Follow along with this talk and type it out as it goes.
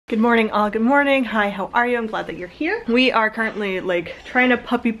Good morning, all. Good morning. Hi, how are you? I'm glad that you're here. We are currently like trying to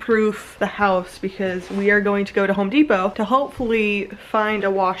puppy proof the house because we are going to go to Home Depot to hopefully find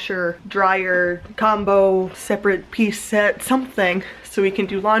a washer, dryer, combo, separate piece set, something so we can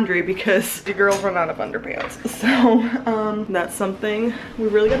do laundry because the girls run out of underpants. So that's something we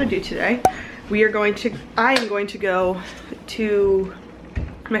really gotta do today. I am going to go to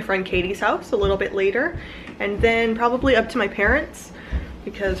my friend Katie's house a little bit later and then probably up to my parents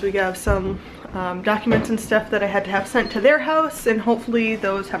because we have some documents and stuff that I had to have sent to their house, and hopefully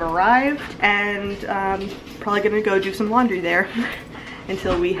those have arrived, and probably gonna go do some laundry there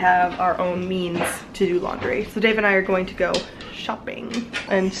until we have our own means to do laundry. So Dave and I are going to go shopping,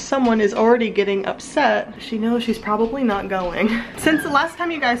 and someone is already getting upset. She knows she's probably not going. Since the last time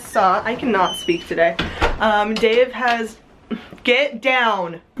you guys saw, I cannot speak today. Dave has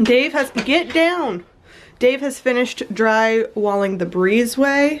Dave has finished drywalling the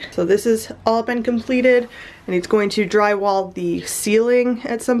breezeway. So this has all been completed, and he's going to drywall the ceiling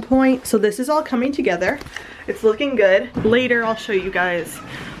at some point. So this is all coming together. It's looking good. Later I'll show you guys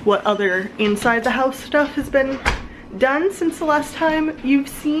what other inside the house stuff has been done since the last time you've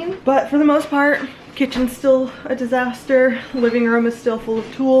seen. But for the most part, kitchen's still a disaster. Living room is still full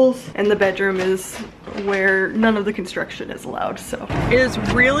of tools, and the bedroom is where none of the construction is allowed. So it is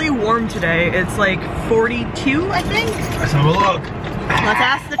really warm today. It's like 42, I think. Let's have a look. Let's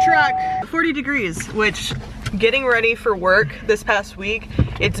ask the truck. 40 degrees, which getting ready for work this past week,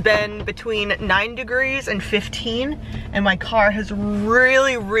 it's been between 9 degrees and 15, and my car has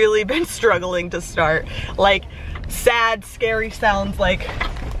really been struggling to start. Like sad, scary sounds. Like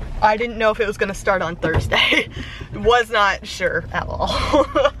I didn't know if it was gonna start on Thursday. Was not sure at all.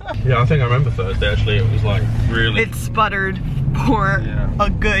 Yeah, I think I remember Thursday actually. It was like really... It sputtered for a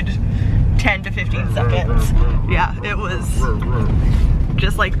good 10 to 15 seconds. Yeah, it was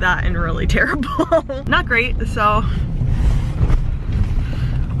just like that and really terrible. Not great, so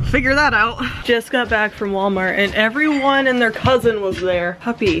figure that out. Just got back from Walmart and everyone and their cousin was there.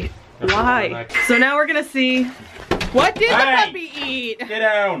 Puppy, why? So now we're gonna see, what did the puppy eat? Get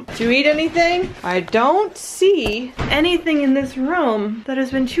down. Did you eat anything? I don't see anything in this room that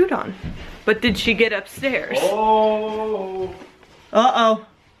has been chewed on. But did she get upstairs? Oh. Uh-oh.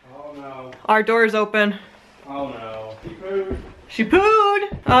 Oh no. Our door's open. Oh no. She pooed. She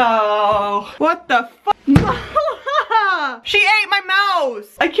pooed? Oh. What the fuck? She ate my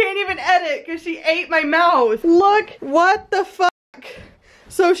mouse. I can't even edit because she ate my mouse. Look, what the fuck?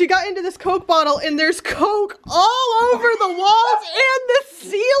 So she got into this Coke bottle and there's Coke all over the walls and the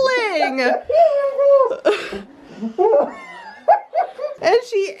ceiling. And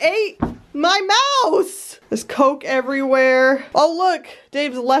she ate my mouse. There's Coke everywhere. Oh look,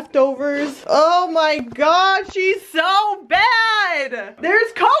 Dave's leftovers. Oh my god, she's so bad.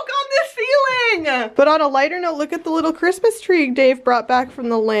 There's Coke on the ceiling. But on a lighter note, look at the little Christmas tree Dave brought back from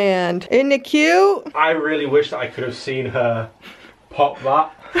the land. Isn't it cute? I really wish that I could have seen her pop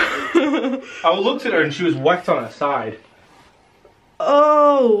that. I looked at her and she was wet on her side.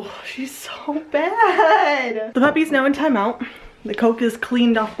 Oh, she's so bad. The puppy's now in timeout. The Coke is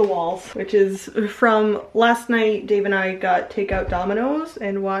cleaned off the walls, which is from last night. Dave and I got takeout Domino's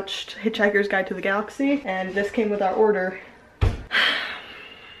and watched Hitchhiker's Guide to the Galaxy, and this came with our order.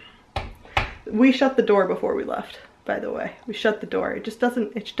 We shut the door before we left, by the way. We shut the door. It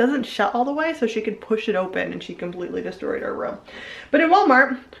doesn't shut all the way, so she could push it open, and she completely destroyed our room. But in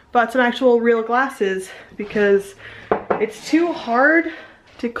Walmart, bought some actual real glasses because it's too hard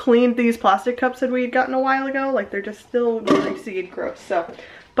to clean these plastic cups that we had gotten a while ago. Like, they're just still greasy and gross. So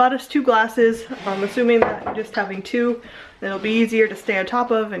bought us 2 glasses. I'm assuming that just having 2, it'll be easier to stay on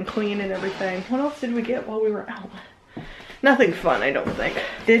top of and clean and everything. What else did we get while we were out? Nothing fun, I don't think.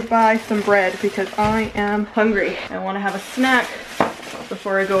 Did buy some bread because I am hungry. I want to have a snack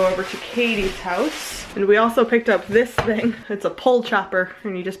before I go over to Katie's house. And we also picked up this thing. It's a pull chopper,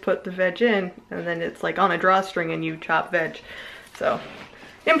 and you just put the veg in, and then it's like on a drawstring and you chop veg. So,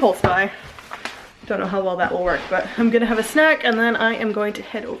 impulse buy. Don't know how well that will work, but I'm gonna have a snack and then I am going to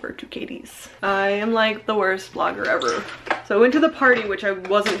head over to Katie's. I am like the worst vlogger ever. So I went to the party, which I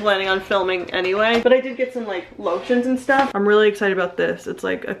wasn't planning on filming anyway, but I did get some like lotions and stuff. I'm really excited about this. It's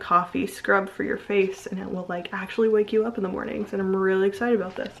like a coffee scrub for your face, and it will like actually wake you up in the mornings, and I'm really excited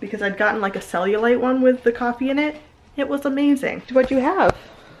about this because I'd gotten like a cellulite one with the coffee in it. It was amazing. What'd you have?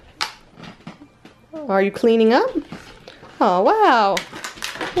 Are you cleaning up? Oh, wow.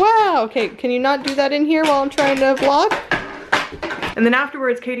 Wow, okay, can you not do that in here while I'm trying to vlog? And then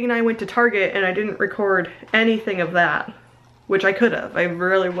afterwards, Katie and I went to Target and I didn't record anything of that, which I could have. I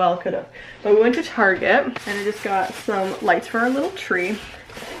really well could have. But we went to Target and I just got some lights for our little tree.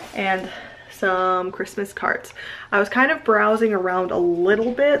 and some Christmas cards. I was kind of browsing around a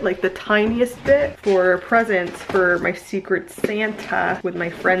little bit, like the tiniest bit, for presents for my Secret Santa with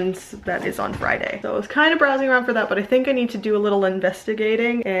my friends that is on Friday. So I was kind of browsing around for that, but I think I need to do a little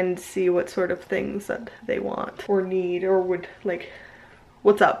investigating and see what sort of things that they want or need or would like,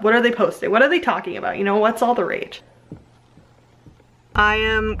 what's up? What are they posting? What are they talking about? You know, what's all the rage? I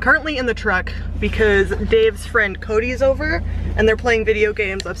am currently in the truck because Dave's friend Cody's over and they're playing video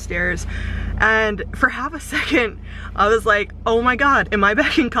games upstairs. And for half a second, I was like, oh my God, am I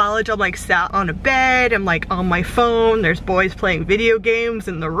back in college? I'm like sat on a bed, I'm like on my phone, there's boys playing video games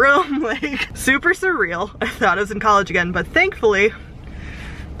in the room, like super surreal. I thought I was in college again, but thankfully,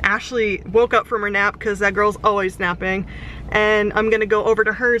 Ashley woke up from her nap because that girl's always napping. And I'm gonna go over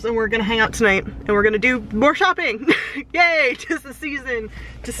to hers and we're gonna hang out tonight and we're gonna do more shopping. Yay, 'tis the season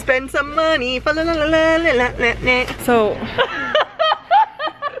to spend some money. So,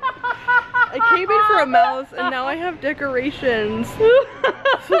 I came in for a mouse and now I have decorations.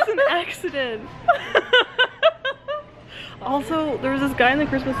 This was an accident. Also, there was this guy in the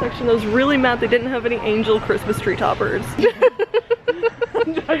Christmas section that was really mad they didn't have any angel Christmas tree toppers.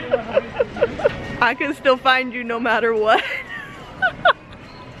 I can still find you no matter what.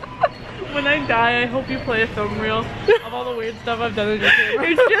 When I die, I hope you play a film reel of all the weird stuff I've done in your camera.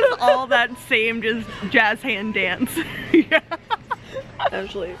 It's just all that same just jazz hand dance. Yeah.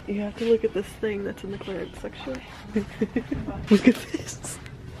 Actually, you have to look at this thing that's in the clearance section. Look at this.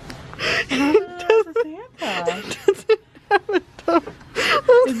 It's a Santa. It doesn't have a top.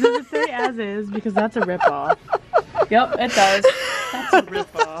 Does it say as is? Because that's a ripoff. Yep, it does. That's a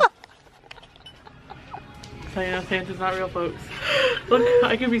ripoff. So you know Santa's not real, folks. Look,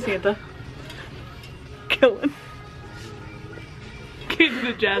 I could be Santa. Killing. Can't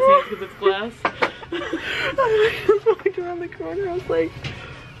do the jazz hands because it's glass. I just walked around the corner, I was like,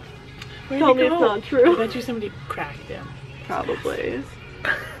 Where'd tell you me go? it's not true. I bet you somebody cracked him. Probably.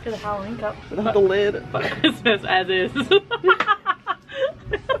 Get a Halloween cup. Without the lid. But it says as is.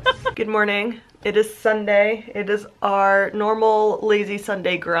 Good morning. It is Sunday. It is our normal lazy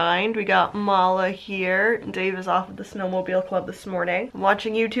Sunday grind. We got Mala here. Dave is off at the snowmobile club this morning. I'm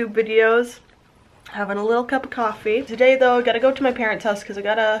watching YouTube videos, having a little cup of coffee. Today though, I gotta go to my parents' house because I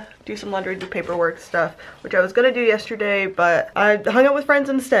gotta do some laundry, do paperwork stuff, which I was gonna do yesterday, but I hung out with friends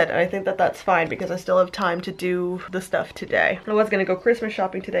instead, and I think that that's fine because I still have time to do the stuff today. I was gonna go Christmas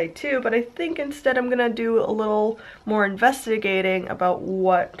shopping today too, but I think instead I'm gonna do a little more investigating about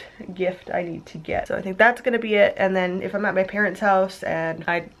what gift I need to get. So I think that's gonna be it, and then if I'm at my parents' house and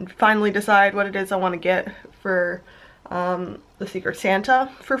I finally decide what it is I want to get for the Secret Santa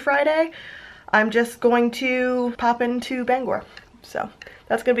for Friday, I'm just going to pop into Bangor. So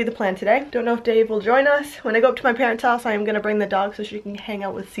that's gonna be the plan today. Don't know if Dave will join us. When I go up to my parents' house, I am gonna bring the dog so she can hang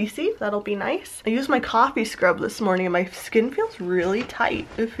out with Cece. That'll be nice. I used my coffee scrub this morning and my skin feels really tight.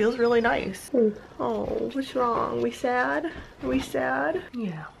 It feels really nice. Oh, what's wrong? We sad? Are we sad?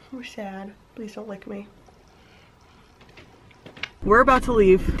 Yeah, we're sad. Please don't lick me. We're about to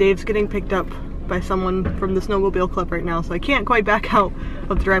leave. Dave's getting picked up by someone from the snowmobile club right now, so I can't quite back out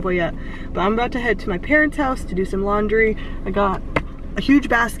of the driveway yet. But I'm about to head to my parents' house to do some laundry. I got a huge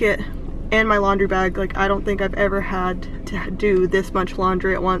basket and my laundry bag. Like, I don't think I've ever had to do this much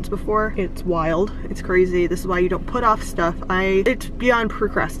laundry at once before. It's wild. It's crazy. This is why you don't put off stuff. It's beyond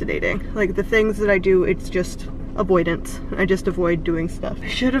procrastinating. Like, the things that I do, it's just avoidance. I just avoid doing stuff. I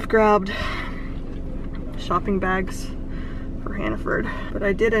should have grabbed shopping bags for Hannaford, but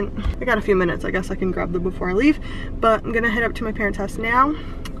I didn't. I got a few minutes. I guess I can grab them before I leave, but I'm gonna head up to my parents' house now.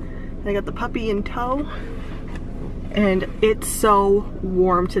 I got the puppy in tow, and it's so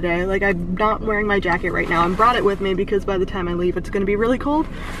warm today. Like, I'm not wearing my jacket right now. I brought it with me because by the time I leave, it's gonna be really cold,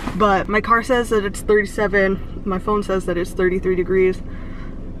 but my car says that it's 37. My phone says that it's 33 degrees.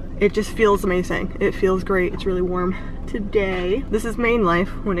 It just feels amazing. It feels great. It's really warm today. This is Maine life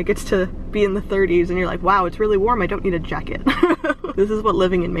when it gets to be in the 30s and you're like, wow, it's really warm. I don't need a jacket. This is what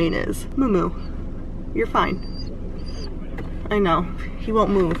living in Maine is. Moo, you're fine. I know, he won't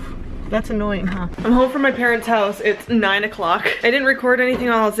move. That's annoying, huh? I'm home from my parents' house. It's 9 o'clock. I didn't record anything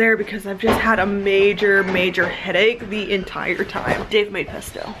while I was there because I've just had a major headache the entire time. Dave made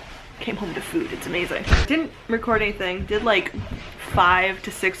pesto. Came home to food. It's amazing. Didn't record anything. Did like 5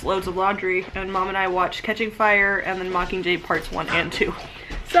 to 6 loads of laundry, and Mom and I watched Catching Fire and then Mockingjay parts 1 and 2.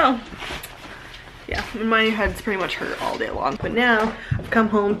 So yeah, my head's pretty much hurt all day long. But now I've come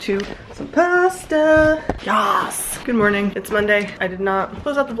home to some pasta. Yes! Good morning. It's Monday. I did not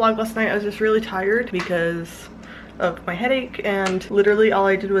close out the vlog last night. I was just really tired because of my headache, and literally all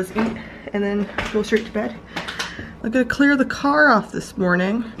I did was eat and then go straight to bed. I'm gonna clear the car off this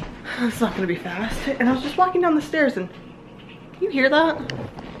morning. It's not gonna be fast. And I was just walking down the stairs and, can you hear that?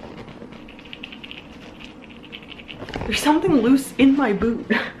 There's something loose in my boot.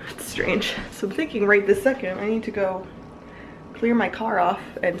 It's strange. So I'm thinking right this second, I need to go clear my car off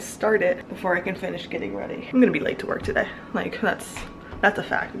and start it before I can finish getting ready. I'm gonna be late to work today. Like, that's a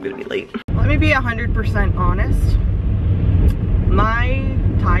fact. I'm gonna be late. Let me be 100% honest. My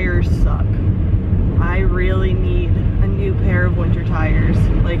tires suck. I really need a new pair of winter tires,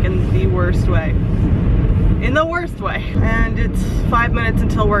 like in the worst way. In the worst way. And it's 5 minutes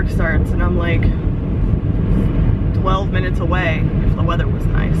until work starts and I'm like 12 minutes away if the weather was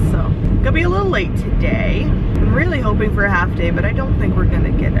nice. So, gonna be a little late today. I'm really hoping for a half day, but I don't think we're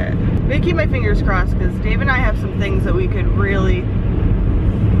gonna get it. I'm gonna keep my fingers crossed because Dave and I have some things that we could really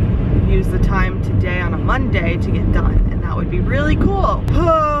use the time today on a Monday to get done, and that would be really cool.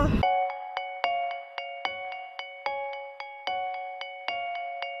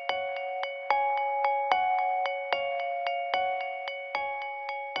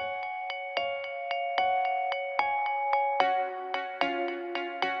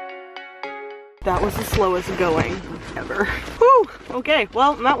 That was the slowest going ever. Whew, okay,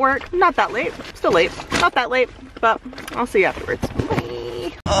 well, I'm at work. Not that late, still late. Not that late, but I'll see you afterwards.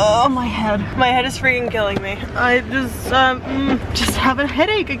 Bye. Oh, my head. My head is freaking killing me. I just have a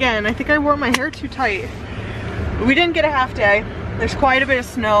headache again. I think I wore my hair too tight. We didn't get a half day. There's quite a bit of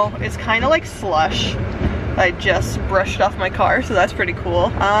snow. It's kind of like slush. I just brushed off my car, so that's pretty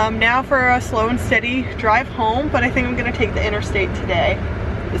cool. Now for a slow and steady drive home, but I think I'm gonna take the interstate today,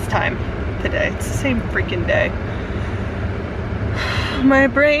 this time. Today. It's the same freaking day. My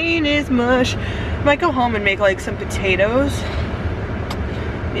brain is mush. Might go home and make like some potatoes.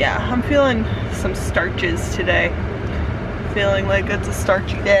 Yeah, I'm feeling some starches today. Feeling like it's a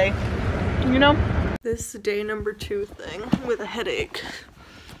starchy day, you know? This day number 2 thing with a headache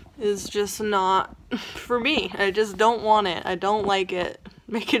is just not for me. I just don't want it. I don't like it.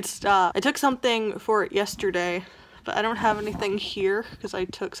 Make it stop. I took something for it yesterday, but I don't have anything here because I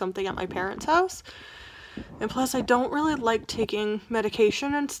took something at my parents' house. And plus I don't really like taking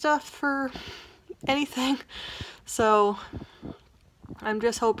medication and stuff for anything. So I'm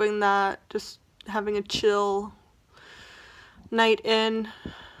just hoping that just having a chill night in.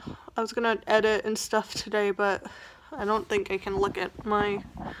 I was gonna edit and stuff today, but I don't think I can look at my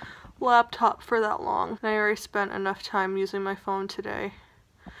laptop for that long. I already spent enough time using my phone today.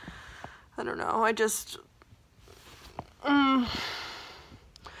 I don't know, I just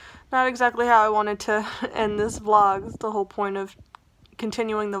not exactly how I wanted to end this vlog. The whole point of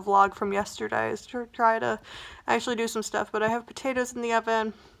continuing the vlog from yesterday is to try to actually do some stuff, but I have potatoes in the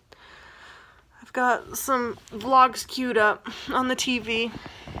oven. I've got some vlogs queued up on the TV,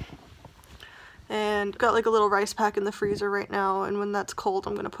 and got like a little rice pack in the freezer right now, and when that's cold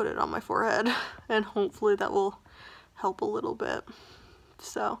I'm gonna put it on my forehead and hopefully that will help a little bit.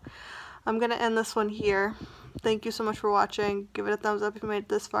 So I'm gonna end this one here. Thank you so much for watching. Give it a thumbs up if you made it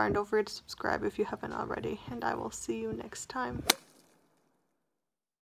this far, and don't forget to subscribe if you haven't already, and I will see you next time.